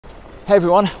Hey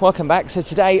everyone, welcome back. So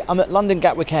today I'm at London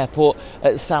Gatwick Airport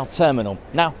at South Terminal.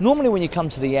 Now, normally when you come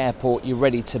to the airport, you're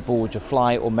ready to board your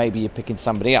flight, or maybe you're picking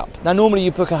somebody up. Now, normally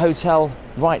you book a hotel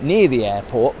right near the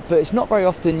airport, but it's not very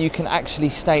often you can actually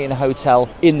stay in a hotel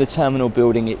in the terminal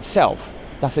building itself.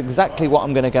 That's exactly what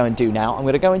I'm going to go and do now. I'm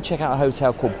going to go and check out a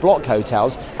hotel called Bloc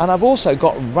Hotels, and I've also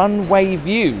got runway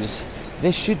views.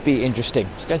 This should be interesting.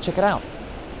 Let's go check it out.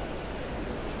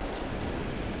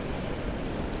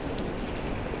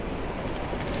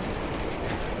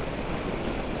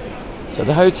 So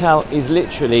the hotel is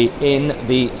literally in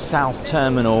the South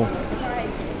Terminal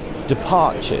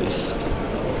departures,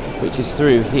 which is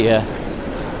through here.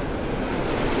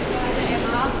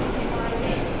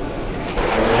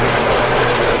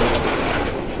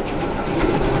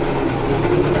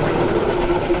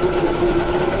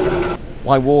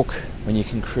 Why walk when you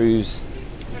can cruise?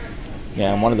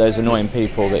 Yeah, I'm one of those annoying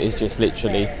people that is just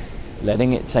literally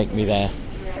letting it take me there.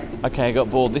 Okay, I got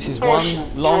bored. This is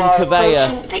one long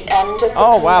conveyor.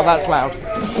 Oh wow, that's loud.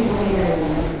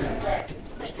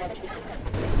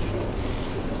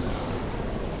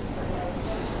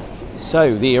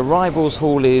 So the arrivals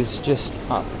hall is just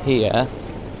up here.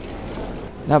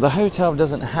 Now the hotel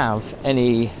doesn't have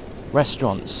any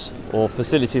restaurants or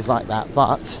facilities like that,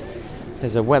 but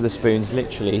there's a Wetherspoons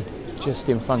literally just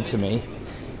in front of me,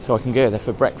 so I can go there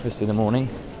for breakfast in the morning.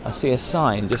 I see a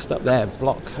sign just up there,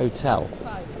 Bloc Hotel.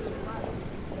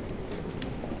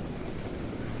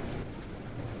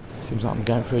 Seems like I'm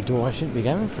going through a door I shouldn't be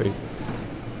going through.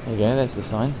 There you go, there's the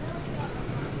sign.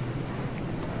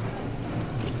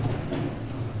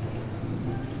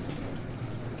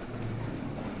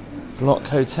 Bloc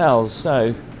Hotels,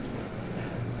 so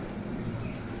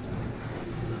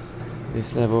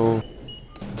this level.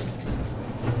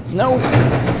 No!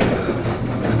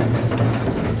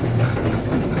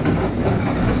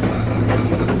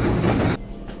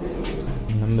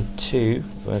 Number 2,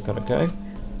 where I've got to go.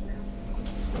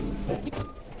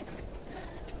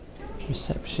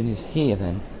 Reception is here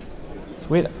then. It's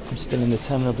weird, I'm still in the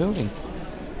terminal building.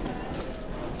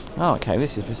 Oh, okay,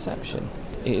 this is reception.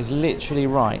 It is literally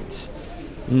right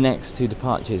next to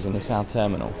departures in the South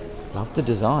Terminal. Love the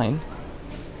design.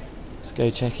 Let's go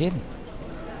check in.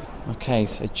 Okay,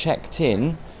 so checked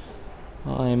in.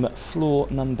 I'm at floor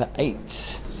number 8.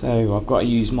 So I've got to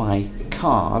use my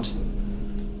card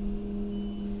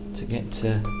to get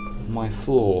to my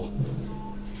floor.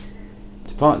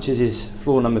 Departures is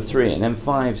floor number 3, and then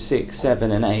 5, 6,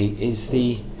 7 and 8 is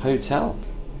the hotel.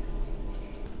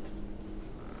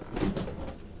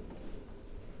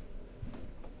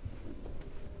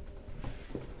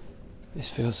 This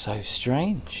feels so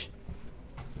strange.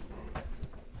 I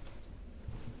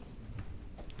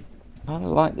kind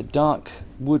of like the dark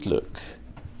wood look.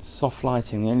 Soft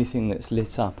lighting, the only thing that's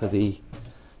lit up are the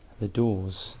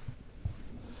doors.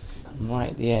 And right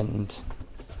at the end,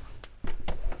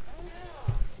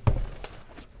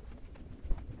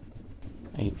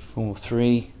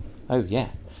 843. Oh yeah,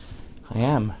 I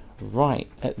am right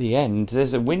at the end.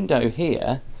 There's a window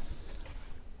here.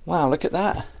 Wow, look at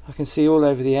that. I can see all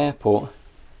over the airport.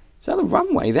 Is that the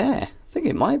runway there? I think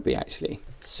it might be actually.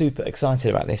 Super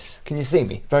excited about this. Can you see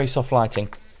me? Very soft lighting.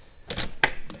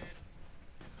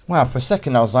 Wow, for a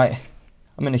second I was like,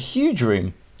 I'm in a huge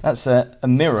room. That's a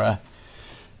mirror.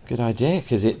 Good idea,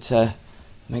 because it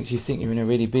makes you think you're in a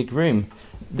really big room.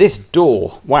 This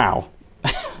door, wow.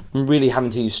 I'm really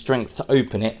having to use strength to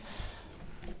open it.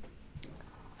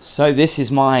 So this is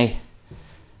my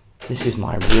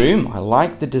room. I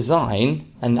like the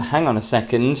design. And hang on a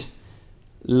second.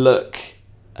 Look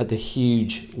at the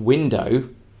huge window.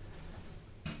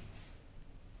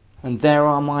 And there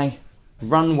are my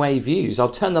runway views. I'll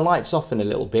turn the lights off in a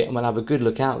little bit and we'll have a good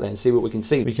look out there and see what we can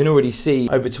see. We can already see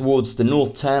over towards the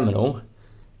North Terminal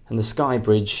and the Sky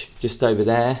Bridge just over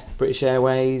there. British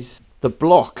Airways. The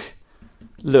Bloc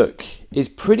look is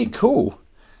pretty cool.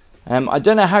 I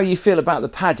don't know how you feel about the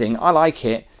padding. I like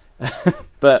it.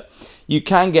 But you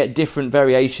can get different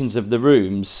variations of the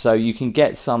rooms, so you can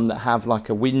get some that have like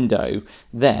a window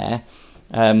there,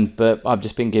 but I've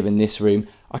just been given this room.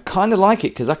 I kind of like it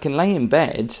because I can lay in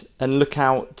bed and look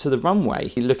out to the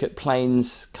runway. You look at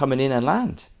planes coming in and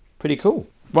land. Pretty cool.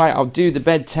 Right, I'll do the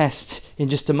bed test in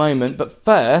just a moment, but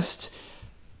first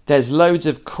there's loads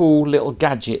of cool little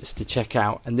gadgets to check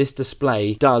out, and this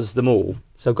display does them all.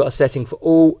 So I've got a setting for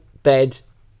all, bed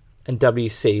and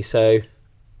WC. So,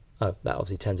 oh, that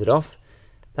obviously turns it off.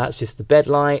 That's just the bed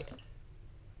light.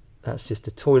 That's just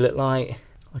the toilet light.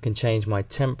 I can change my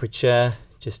temperature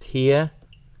just here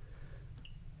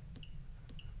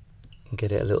and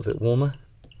get it a little bit warmer.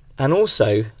 And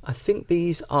also, I think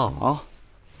these are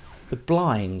the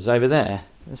blinds over there.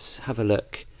 Let's have a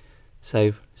look.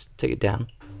 So let's take it down.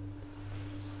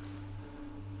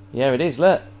 Yeah, it is,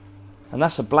 look. And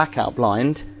that's a blackout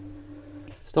blind.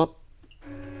 Stop.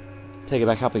 Take it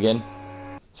back up again.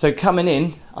 So coming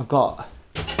in, I've got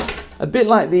a bit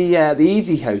like the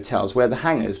Easy hotels where the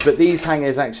hangers, but these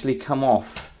hangers actually come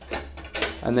off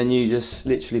and then you just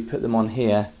literally put them on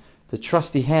here. The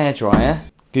trusty hairdryer.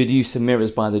 Good use of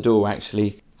mirrors by the door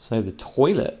actually. So the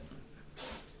toilet.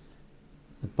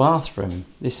 The bathroom.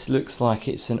 This looks like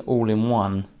it's an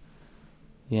all-in-one.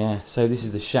 Yeah, so this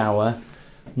is the shower.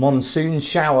 Monsoon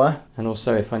shower. And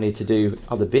also if I need to do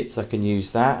other bits I can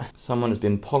use that. Someone has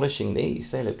been polishing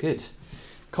these. They look good.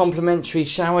 Complimentary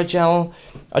shower gel.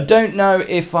 I don't know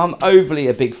if I'm overly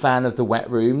a big fan of the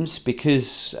wet rooms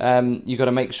because you've got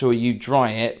to make sure you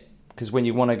dry it, because when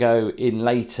you want to go in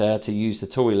later to use the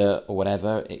toilet or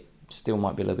whatever, it still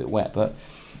might be a little bit wet, but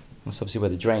that's obviously where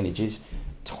the drainage is.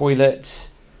 Toilet.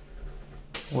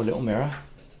 Oh, a little mirror.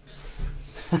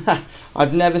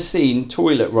 I've never seen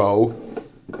toilet roll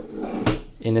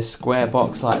in a square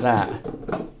box like that.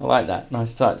 I like that,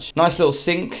 nice touch. Nice little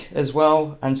sink as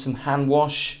well, and some hand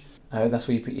wash. Oh, that's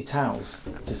where you put your towels,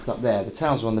 just up there. The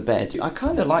towels are on the bed. I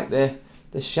kind of like the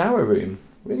shower room.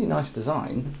 Really nice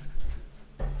design.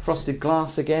 Frosted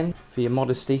glass again, for your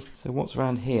modesty. So what's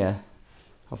around here,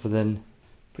 other than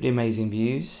pretty amazing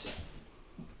views?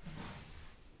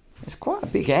 It's quite a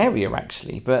big area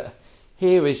actually, but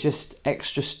here is just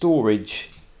extra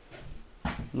storage.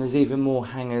 And there's even more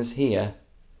hangers here.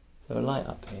 So a light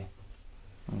up here.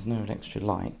 There's no extra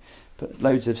light, but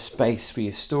loads of space for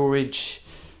your storage.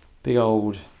 Big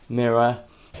old mirror.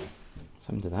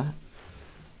 Something to that.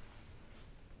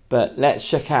 But let's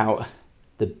check out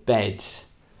the bed.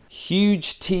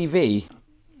 Huge TV.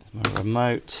 There's my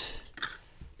remote.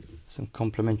 Some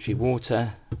complimentary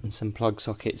water and some plug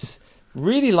sockets.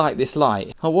 Really like this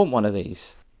light. I want one of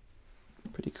these.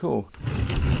 Pretty cool.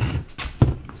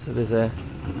 So there's a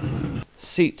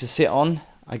seat to sit on.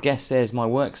 I guess there's my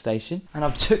workstation. And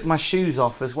I've took my shoes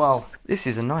off as well. This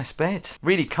is a nice bed.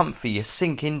 Really comfy, you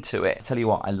sink into it. I tell you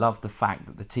what, I love the fact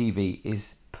that the TV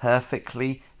is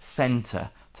perfectly centre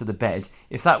to the bed.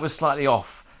 If that was slightly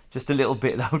off, just a little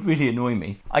bit, that would really annoy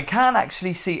me. I can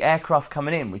actually see aircraft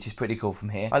coming in, which is pretty cool from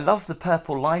here. I love the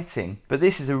purple lighting, but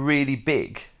this is a really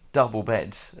big double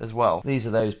bed as well. These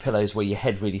are those pillows where your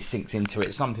head really sinks into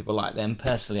it. Some people like them.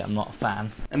 Personally, I'm not a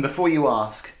fan. And before you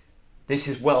ask, this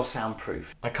is well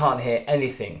soundproof. I can't hear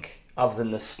anything other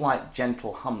than the slight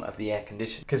gentle hum of the air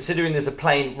conditioner. Considering there's a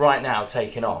plane right now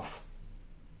taking off,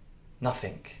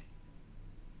 nothing.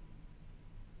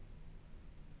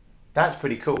 That's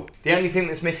pretty cool. The only thing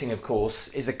that's missing, of course,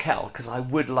 is a kettle, because I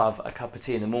would love a cup of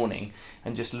tea in the morning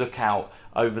and just look out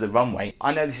over the runway.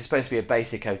 I know this is supposed to be a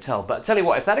basic hotel, but I tell you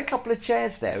what, if they had a couple of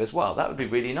chairs there as well, that would be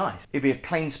really nice. It'd be a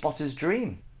plane spotter's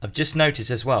dream. I've just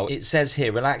noticed as well, it says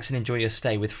here, relax and enjoy your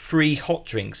stay with free hot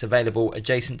drinks available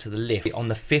adjacent to the lift on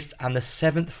the 5th and the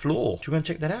 7th floor. Do you want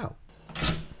to check that out?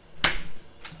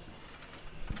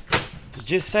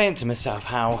 Just saying to myself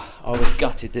how I was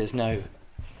gutted there's no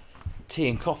tea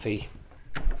and coffee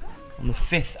on the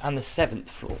 5th and the 7th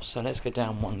floor. So let's go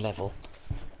down one level.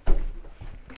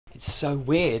 It's so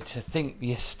weird to think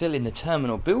you're still in the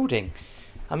terminal building.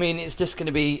 I mean, it's just going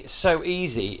to be so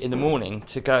easy in the morning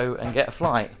to go and get a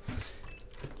flight.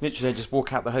 Literally just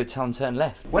walk out the hotel and turn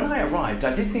left. When I arrived,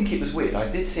 I did think it was weird. I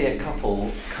did see a couple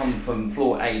come from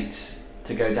floor 8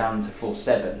 to go down to floor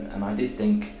 7, and I did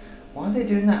think, why are they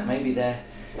doing that? Maybe they're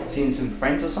seeing some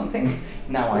friends or something.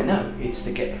 Now I know, it's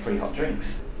to get the free hot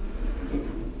drinks.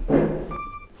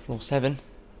 Floor 7.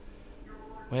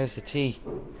 Where's the tea?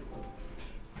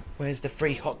 Where's the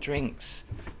free hot drinks?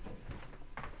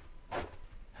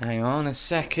 Hang on a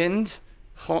second.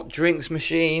 Hot drinks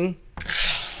machine.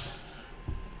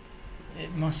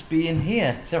 It must be in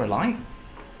here. Is there a light?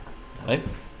 Hello?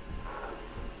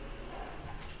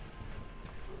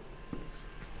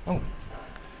 Oh,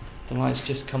 the light's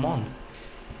just come on.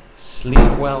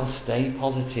 Sleep well, stay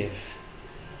positive.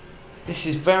 This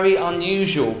is very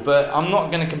unusual, but I'm not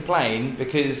going to complain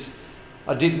because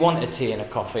I did want a tea and a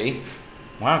coffee.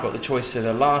 Wow, I've got the choice of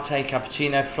a latte,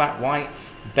 cappuccino, flat white,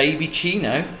 baby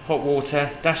chino, hot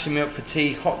water, dashing milk for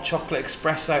tea, hot chocolate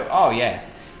espresso. Oh yeah,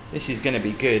 this is going to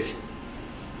be good.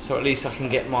 So at least I can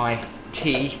get my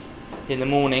tea in the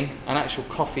morning and actual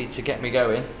coffee to get me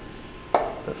going.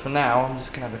 But for now, I'm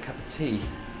just going to have a cup of tea.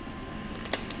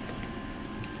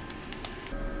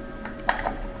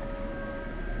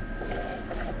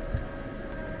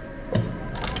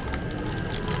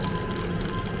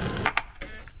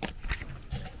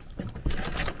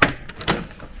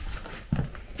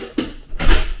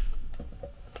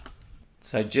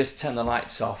 So just turn the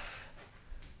lights off.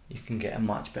 You can get a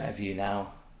much better view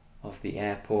now of the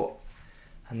airport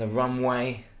and the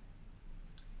runway.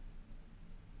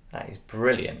 That is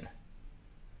brilliant.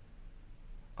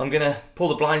 I'm gonna pull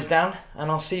the blinds down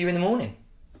and I'll see you in the morning.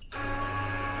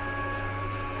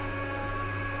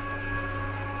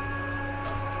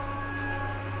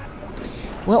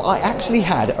 Well, I actually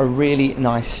had a really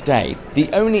nice stay.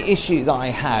 The only issue that I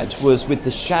had was with the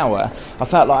shower. I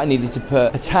felt like I needed to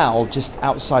put a towel just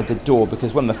outside the door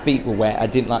because when my feet were wet, I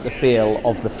didn't like the feel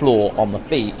of the floor on my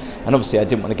feet. And obviously I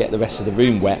didn't want to get the rest of the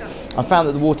room wet. I found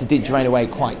that the water did drain away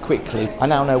quite quickly. I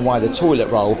now know why the toilet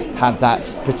roll had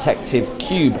that protective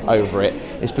cube over it.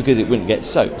 It's because it wouldn't get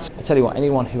soaked. I tell you what,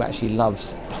 anyone who actually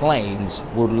loves planes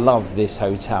will love this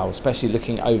hotel, especially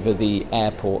looking over the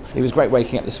airport. It was great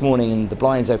waking up this morning and the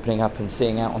blinds opening up and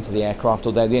seeing out onto the aircraft,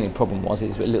 although the only problem was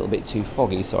it's a little bit too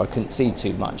foggy, so I couldn't see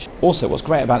too much. Also, what's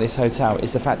great about this hotel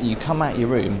is the fact that you come out your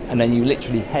room and then you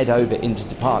literally head over into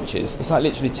departures. It's like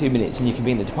literally 2 minutes and you can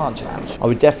be in the departure lounge. I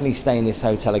would definitely stay in this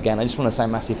hotel again. I just want to say a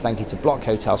massive thank you to Bloc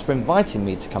Hotels for inviting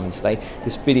me to come and stay.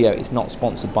 This video is not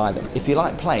sponsored by them. If you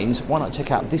like planes, why not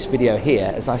check out this video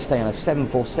here as I stay on a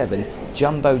 747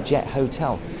 jumbo jet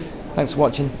hotel. Thanks for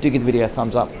watching. Do give the video a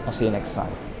thumbs up. I'll see you next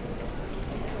time.